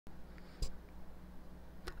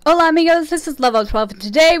Hola amigos, this is Level 12 and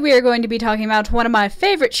today we are going to be talking about one of my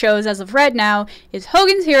favorite shows as of right now is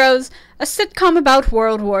Hogan's Heroes, a sitcom about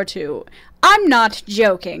World War II. I'm not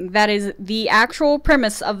joking, that is the actual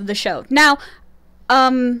premise of the show. Now,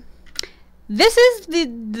 this is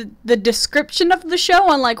the description of the show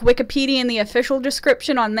on like Wikipedia, and the official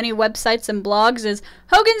description on many websites and blogs is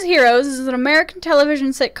Hogan's Heroes is an American television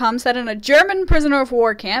sitcom set in a German prisoner of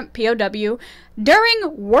war camp, POW,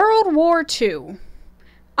 during World War II.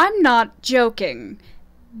 I'm not joking.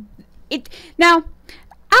 Now,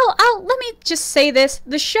 let me just say this.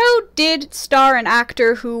 The show did star an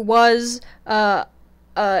actor who was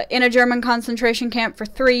in a German concentration camp for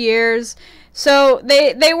 3 years. So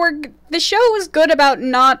the show was good about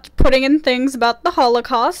not putting in things about the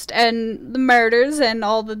Holocaust and the murders and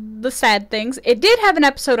all the sad things. It did have an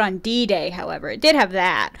episode on D-Day, however. It did have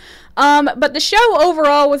that. But the show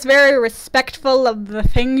overall was very respectful of the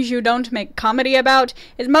things you don't make comedy about.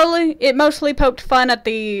 It mostly poked fun at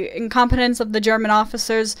the incompetence of the German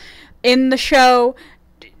officers in the show.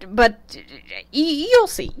 But you'll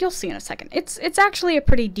see in a second. It's actually a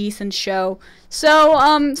pretty decent show. So,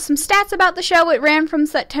 some stats about the show. It ran from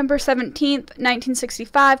September 17th,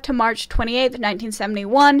 1965 to March 28th,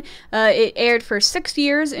 1971. It aired for 6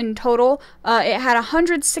 years in total. It had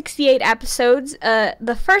 168 episodes.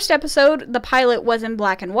 The first episode, the pilot, was in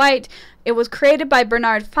black and white. It was created by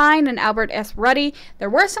Bernard Fine and Albert S. Ruddy. There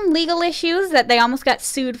were some legal issues that they almost got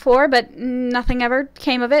sued for, but nothing ever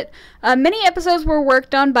came of it. Many episodes were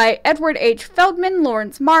worked on by Edward H. Feldman,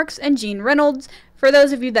 Lawrence Marks, and Gene Reynolds. For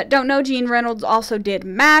those of you that don't know, Gene Reynolds also did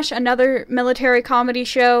MASH, another military comedy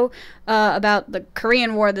show about the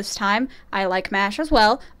Korean War this time. I like MASH as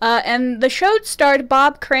well. And the show starred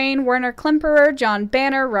Bob Crane, Werner Klemperer, John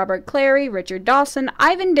Banner, Robert Clary, Richard Dawson,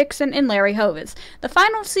 Ivan Dixon, and Larry Hovis. The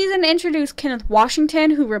final season introduced Kenneth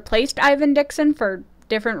Washington, who replaced Ivan Dixon for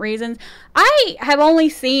different reasons. I have only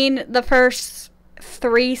seen the first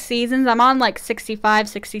 3 seasons. I'm on like 65,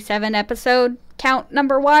 67 episode count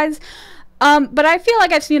number-wise. But I feel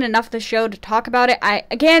like I've seen enough of the show to talk about it.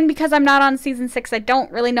 Again, because I'm not on season 6, I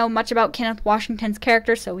don't really know much about Kenneth Washington's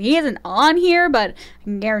character, so he isn't on here, but I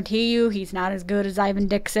can guarantee you he's not as good as Ivan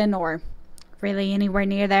Dixon, or really anywhere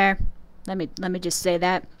near there. Let me just say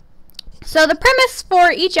that. So the premise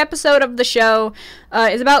for each episode of the show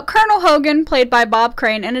is about Colonel Hogan, played by Bob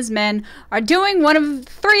Crane, and his men are doing one of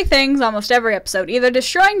 3 things almost every episode. Either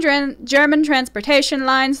destroying German transportation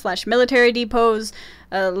lines / military depots,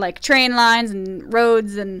 like train lines and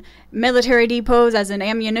roads and military depots, as in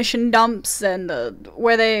ammunition dumps and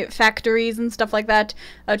where they factories and stuff like that.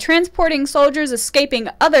 Transporting soldiers escaping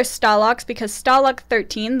other Stalags, because Stalag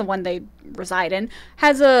 13, the one they reside in,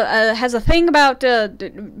 has a thing about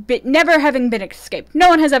never having been escaped. No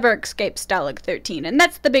one has ever escaped Stalag 13, and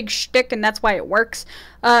that's the big shtick, and that's why it works.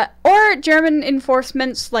 Or German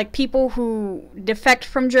enforcements, like people who defect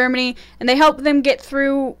from Germany, and they help them get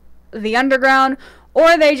through the underground,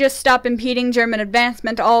 or they just stop impeding German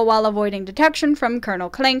advancement, all while avoiding detection from Colonel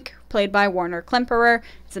Klenk, played by Werner Klemperer.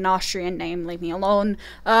 It's an Austrian name, leave me alone.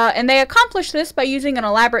 And they accomplish this by using an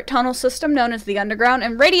elaborate tunnel system known as the Underground,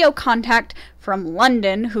 and radio contact from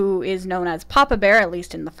London, who is known as Papa Bear, at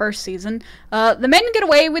least in the first season. The men get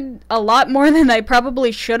away with a lot more than they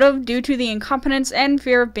probably should have, due to the incompetence and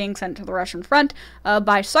fear of being sent to the Russian front,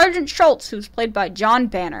 by Sergeant Schultz, who's played by John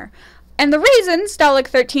Banner. And the reason Stalag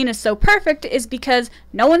 13 is so perfect is because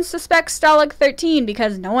no one suspects Stalag 13,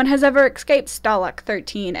 because no one has ever escaped Stalag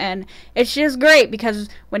 13, and it's just great because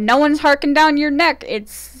when no one's harking down your neck,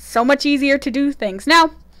 it's so much easier to do things.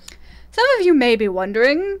 Now, some of you may be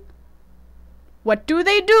wondering, what do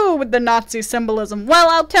they do with the Nazi symbolism? Well,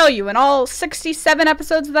 I'll tell you, in all 67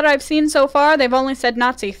 episodes that I've seen so far, they've only said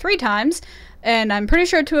Nazi 3 times, and I'm pretty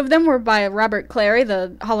sure 2 of them were by Robert Clary,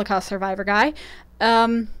 the Holocaust survivor guy.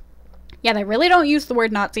 Yeah, they really don't use the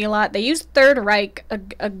word Nazi a lot. They use Third Reich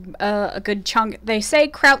a good chunk. They say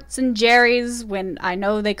Krauts and Jerry's when I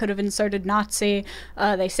know they could have inserted Nazi.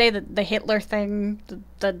 They say that the Hitler thing,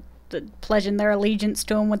 the pledging their allegiance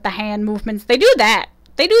to him with the hand movements. They do that.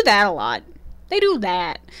 They do that a lot. They do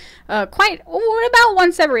that. About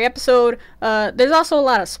once every episode. There's also a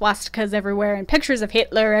lot of swastikas everywhere and pictures of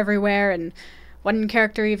Hitler everywhere, and one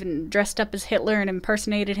character even dressed up as Hitler and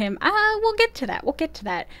impersonated him. We'll get to that. We'll get to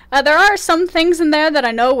that. There are some things in there that I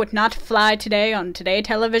know would not fly today on Today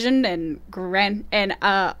Television, and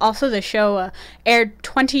also the show aired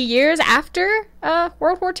 20 years after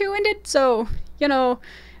World War II ended. So, you know,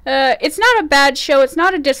 it's not a bad show. It's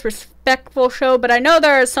not a disrespectful show, but I know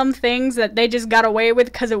there are some things that they just got away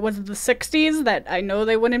with because it was the 60s that I know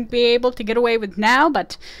they wouldn't be able to get away with now,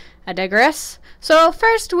 but I digress. So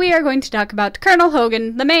first we are going to talk about Colonel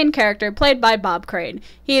Hogan, the main character, played by Bob Crane.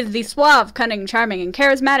 He is the suave, cunning, charming, and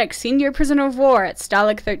charismatic senior prisoner of war at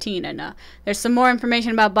Stalag 13, and there's some more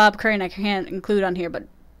information about Bob Crane I can't include on here, but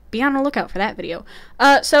be on the lookout for that video.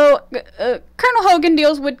 Colonel Hogan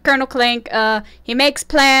deals with Colonel Clink. He makes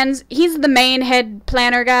plans. He's the main head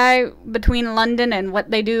planner guy between London and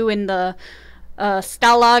what they do in the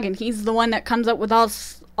Stalag, and he's the one that comes up with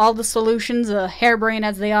all the solutions, harebrained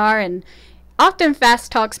as they are, and often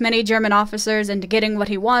fast talks many German officers into getting what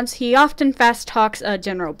he wants. He often fast talks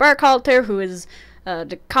General Burkhalter, who is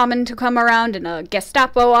common to come around, and a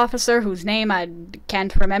Gestapo officer whose name I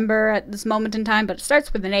can't remember at this moment in time, but it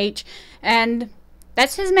starts with an H, and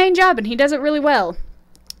that's his main job, and he does it really well.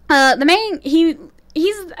 He's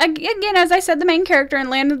again, as I said, the main character, and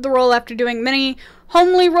landed the role after doing many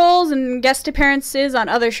homely roles and guest appearances on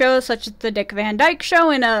other shows, such as the Dick Van Dyke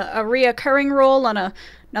Show, and a reoccurring role on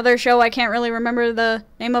another show I can't really remember the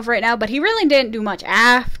name of right now, but he really didn't do much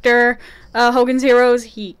after Hogan's Heroes.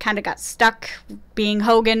 He kind of got stuck being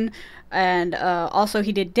Hogan, and also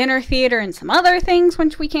he did dinner theater and some other things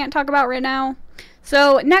which we can't talk about right now.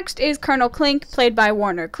 So next is Colonel Clink, played by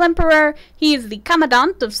Warner Klemperer. He is the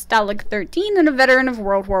Commandant of Stalag 13 and a veteran of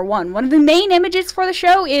World War I. One of the main images for the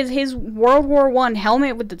show is his World War I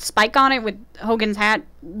helmet with the spike on it, with Hogan's hat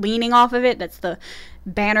leaning off of it. That's the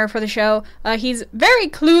banner for the show. He's very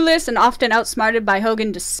clueless and often outsmarted by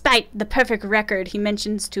Hogan, despite the perfect record he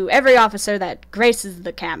mentions to every officer that graces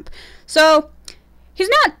the camp. So he's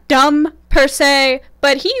not dumb per se,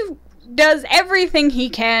 but he does everything he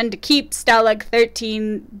can to keep Stalag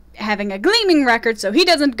 13 having a gleaming record so he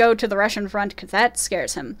doesn't go to the Russian front, because that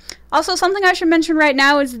scares him. Also, something I should mention right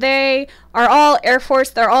now is they are all Air Force.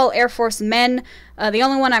 They're all Air Force men. The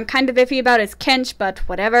only one I'm kind of iffy about is Kench, but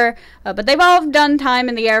whatever. But they've all done time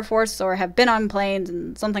in the Air Force or have been on planes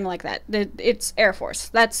and something like that. It's Air Force.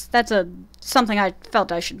 That's something I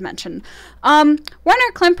felt I should mention.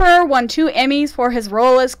 Warner Klemperer won 2 Emmys for his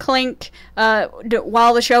role as Clink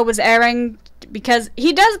while the show was airing, because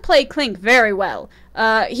he does play Clink very well.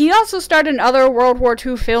 He also starred in other World War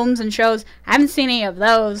II films and shows. I haven't seen any of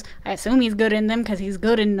those. I assume he's good in them because he's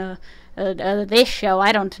good in this show.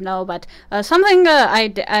 I don't know, but something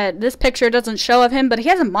this picture doesn't show of him, but he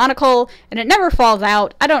has a monocle and it never falls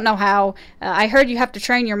out. I don't know how. I heard you have to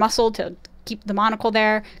train your muscle to keep the monocle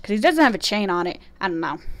there because he doesn't have a chain on it. I don't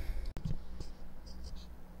know.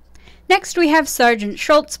 Next we have Sergeant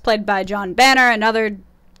Schultz, played by John Banner, another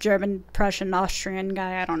German, Prussian, Austrian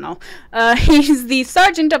guy, I don't know. He's the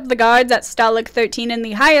sergeant of the guards at Stalag 13 and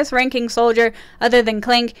the highest ranking soldier other than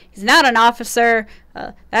Clink. He's not an officer,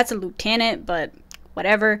 that's a lieutenant, but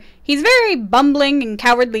whatever. He's very bumbling and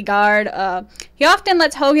cowardly guard. He often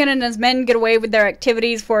lets Hogan and his men get away with their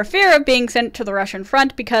activities for fear of being sent to the Russian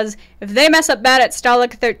front, because if they mess up bad at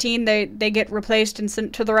Stalag 13, they get replaced and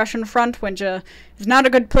sent to the Russian front, which is not a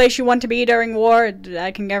good place you want to be during war.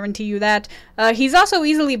 I can guarantee you that. He's also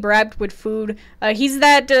easily bribed with food. He's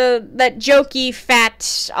that jokey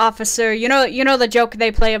fat officer. You know the joke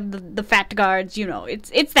they play of the fat guards. You know,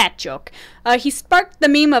 it's that joke. He sparked the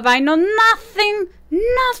meme of "I know nothing."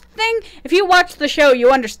 If you watch the show,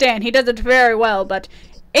 you understand. He does it very well, but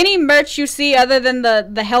any merch you see other than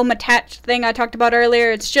the helmet attached thing I talked about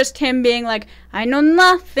earlier, it's just him being like, "I know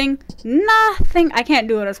nothing." I can't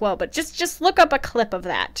do it as well, but just look up a clip of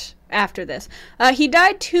that after this. He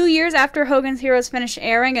died 2 years after Hogan's Heroes finished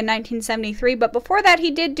airing in 1973, but before that he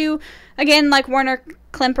did do, again, like Warner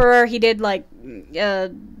Klemperer, he did like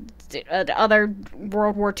other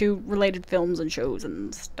World War II related films and shows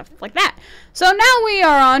and stuff like that. So now we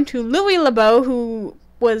are on to Louis LeBeau, who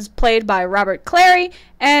was played by Robert Clary,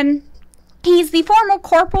 and he's the former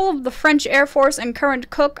corporal of the French Air Force and current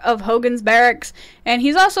cook of Hogan's Barracks, and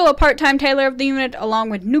he's also a part-time tailor of the unit along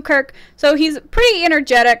with Newkirk, so he's pretty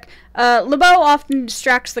energetic. LeBeau often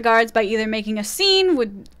distracts the guards by either making a scene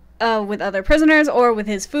with other prisoners or with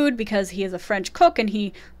his food, because he is a French cook and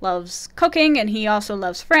he loves cooking, and he also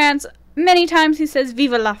loves France. Many times he says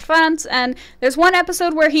 "Vive la France," and there's one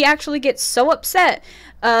episode where he actually gets so upset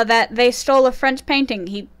that they stole a French painting.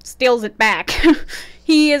 He steals it back.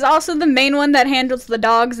 He is also the main one that handles the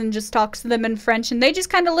dogs and just talks to them in French, and they just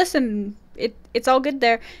kind of listen. It's all good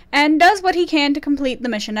there, and does what he can to complete the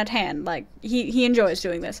mission at hand. Like, he enjoys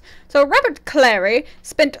doing this. So Robert Clary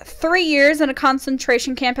spent 3 years in a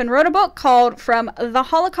concentration camp and wrote a book called From the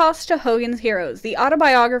Holocaust to Hogan's Heroes, the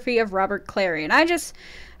autobiography of Robert Clary. And I just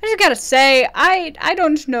gotta say, I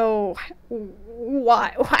don't know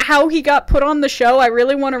how he got put on the show. I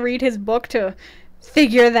really want to read his book to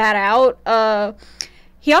figure that out.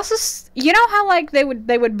 He also, you know how like they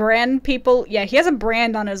would brand people? Yeah, he has a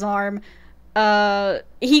brand on his arm.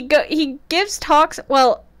 He gives talks.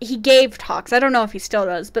 Well, he gave talks. I don't know if he still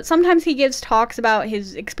does, but sometimes he gives talks about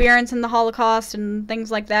his experience in the Holocaust and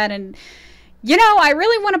things like that. And you know, I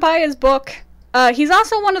really want to buy his book. He's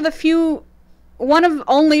also one of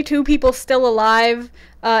only 2 people still alive.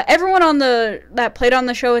 Everyone that played on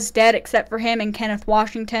the show is dead except for him and Kenneth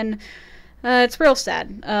Washington. It's real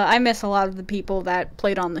sad. I miss a lot of the people that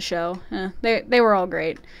played on the show. They were all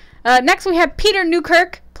great. Next we have Peter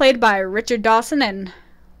Newkirk, played by Richard Dawson, and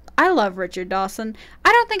I love Richard Dawson.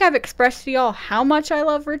 I don't think I've expressed to y'all how much I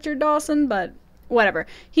love Richard Dawson, but whatever.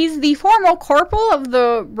 He's the former corporal of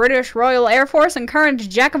the British Royal Air Force and current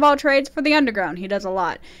jack-of-all-trades for the Underground. He does a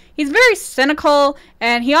lot. He's very cynical,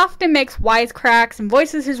 and he often makes wisecracks and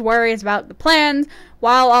voices his worries about the plans,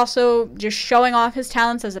 while also just showing off his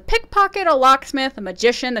talents as a pickpocket, a locksmith, a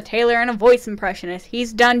magician, a tailor, and a voice impressionist.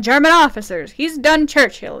 He's done German officers. He's done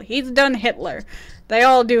Churchill. He's done Hitler. They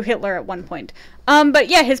all do Hitler at one point. But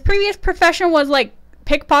yeah, his previous profession was, like,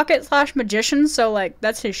 pickpocket / magician, so, like,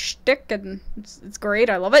 that's his shtick, and it's great.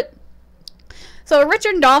 I love it. So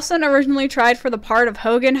Richard Dawson originally tried for the part of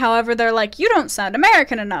Hogan, however, they're like, you don't sound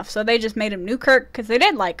American enough, so they just made him Newkirk because they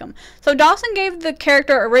did like him. So Dawson gave the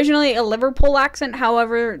character originally a Liverpool accent,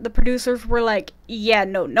 however, the producers were like, yeah,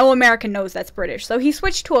 no American knows that's British. So he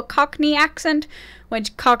switched to a Cockney accent,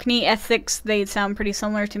 which Cockney, Essex, they sound pretty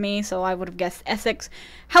similar to me, so I would have guessed Essex.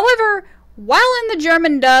 However, while in the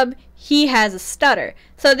German dub, he has a stutter.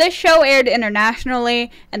 So this show aired internationally,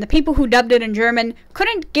 and the people who dubbed it in German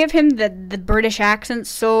couldn't give him the British accent,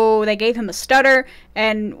 so they gave him a stutter.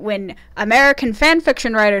 And when American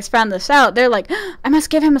fanfiction writers found this out, they're like, I must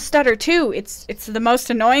give him a stutter too. It's the most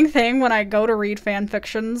annoying thing when I go to read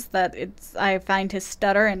fanfictions that I find his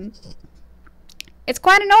stutter, and it's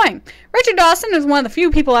quite annoying. Richard Dawson is one of the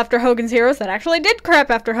few people after Hogan's Heroes that actually did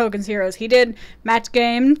crap after Hogan's Heroes. He did Match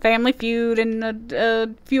Game, Family Feud, and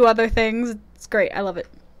a few other things. It's great. I love it.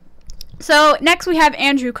 So, next we have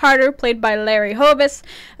Andrew Carter, played by Larry Hovis.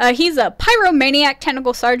 He's a pyromaniac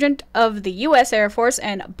technical sergeant of the U.S. Air Force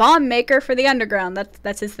and bomb maker for the Underground.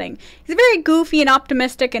 That's his thing. He's very goofy and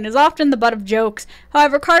optimistic and is often the butt of jokes.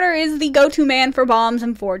 However, Carter is the go-to man for bombs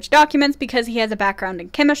and forged documents because he has a background in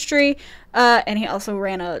chemistry, and he also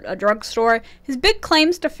ran a drugstore. His big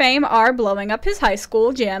claims to fame are blowing up his high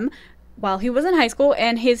school gym while he was in high school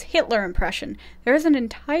and his Hitler impression. There is an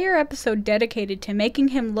entire episode dedicated to making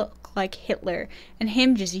him look like Hitler and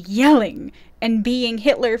him just yelling and being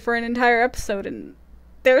Hitler for an entire episode, and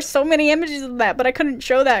there's so many images of that, but I couldn't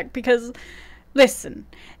show that because, listen,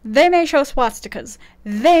 they may show swastikas,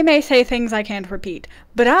 they may say things I can't repeat,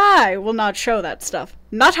 but I will not show that stuff.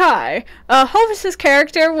 Not I. Hovis's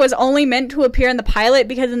character was only meant to appear in the pilot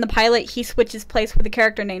because in the pilot he switches place with a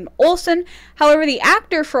character named Olsen. However, the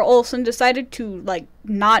actor for Olsen decided to, like,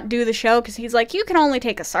 not do the show because he's like, you can only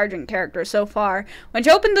take a sergeant character so far, which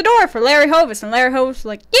opened the door for Larry Hovis, and Larry Hovis was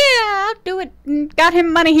like, yeah, I'll do it, and got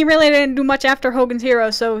him money. He really didn't do much after Hogan's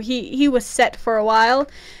Heroes, so he was set for a while.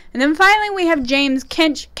 And then finally we have James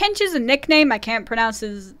Kench. Kench is a nickname. I can't pronounce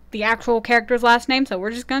the actual character's last name, so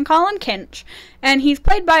we're just going to call him Kench. And he's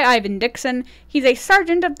played by Ivan Dixon. He's a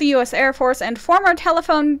sergeant of the U.S. Air Force and former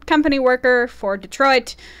telephone company worker for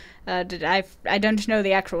Detroit. I don't know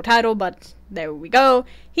the actual title, but there we go.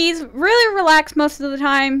 He's really relaxed most of the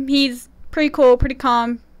time. He's pretty cool, pretty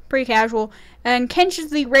calm, pretty casual. And Kench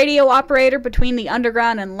is the radio operator between the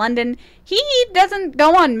Underground and London. He doesn't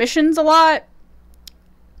go on missions a lot,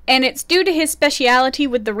 and it's due to his speciality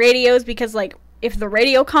with the radios because, like, if the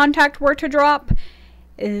radio contact were to drop,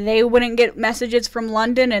 they wouldn't get messages from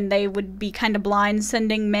London, and they would be kind of blind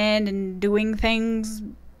sending men and doing things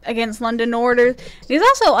against London orders. He's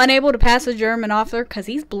also unable to pass a German officer because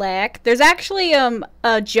he's black. There's actually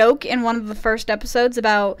a joke in one of the first episodes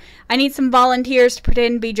about, I need some volunteers to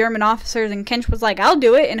pretend to be German officers, and Kench was like, I'll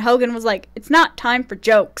do it, and Hogan was like, it's not time for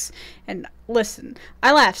jokes. And listen,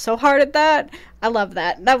 I laughed so hard at that. I love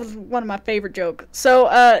that. That was one of my favorite jokes.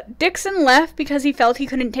 So, Dixon left because he felt he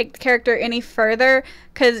couldn't take the character any further,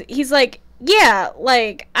 because he's like, yeah,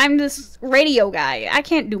 like, I'm this radio guy. I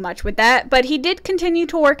can't do much with that. But he did continue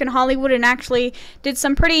to work in Hollywood and actually did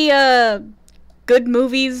some pretty, good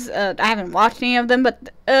movies. I haven't watched any of them,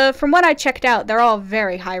 but, from what I checked out, they're all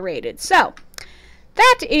very high rated. So,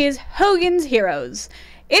 that is Hogan's Heroes.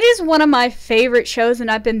 It is one of my favorite shows, and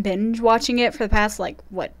I've been binge watching it for the past,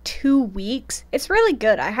 2 weeks? It's really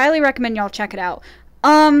good. I highly recommend y'all check it out.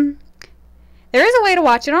 There is a way to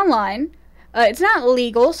watch it online. It's not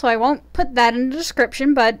legal, so I won't put that in the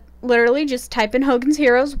description, but literally just type in Hogan's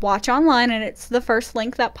Heroes, watch online, and it's the first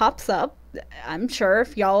link that pops up. I'm sure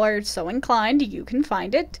if y'all are so inclined, you can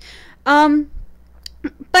find it.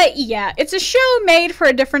 But yeah, it's a show made for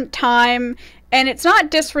a different time, and it's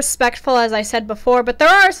not disrespectful, as I said before, but there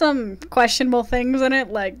are some questionable things in it,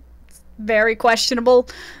 like, very questionable.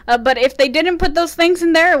 But if they didn't put those things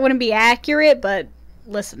in there, it wouldn't be accurate, but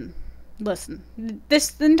listen.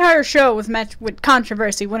 This entire show was met with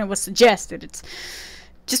controversy when it was suggested. It's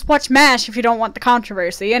just watch MASH if you don't want the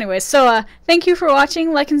controversy. Anyways, so thank you for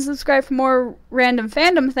watching. Like and subscribe for more random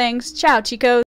fandom things. Ciao, chicos.